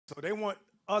So they want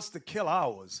us to kill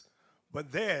ours, but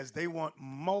theirs, they want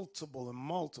multiple and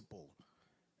multiple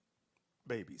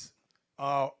babies.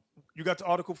 You got the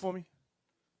article for me?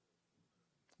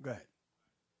 Go ahead.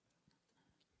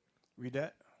 Read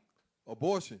that.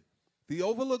 Abortion. The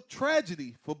overlooked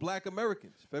tragedy for black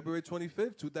Americans. February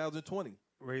 25th, 2020.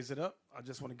 Raise it up. I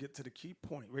just want to get to the key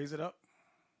point. Raise it up.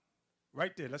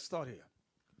 Right there. Let's start here.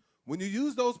 When you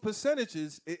use those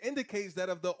percentages, it indicates that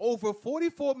of the over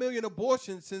 44 million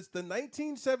abortions since the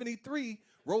 1973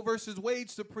 Roe versus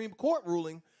Wade Supreme Court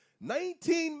ruling,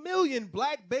 19 million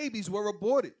black babies were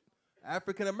aborted.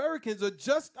 African Americans are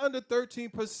just under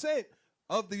 13%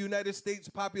 of the United States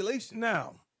population.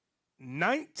 Now,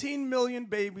 19 million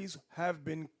babies have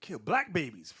been killed, black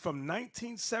babies, from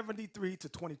 1973 to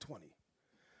 2020.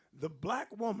 The black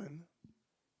woman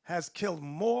has killed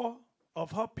more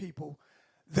of her people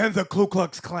than the Ku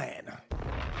Klux Klan.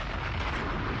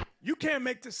 You can't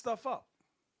make this stuff up.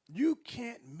 You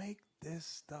can't make this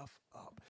stuff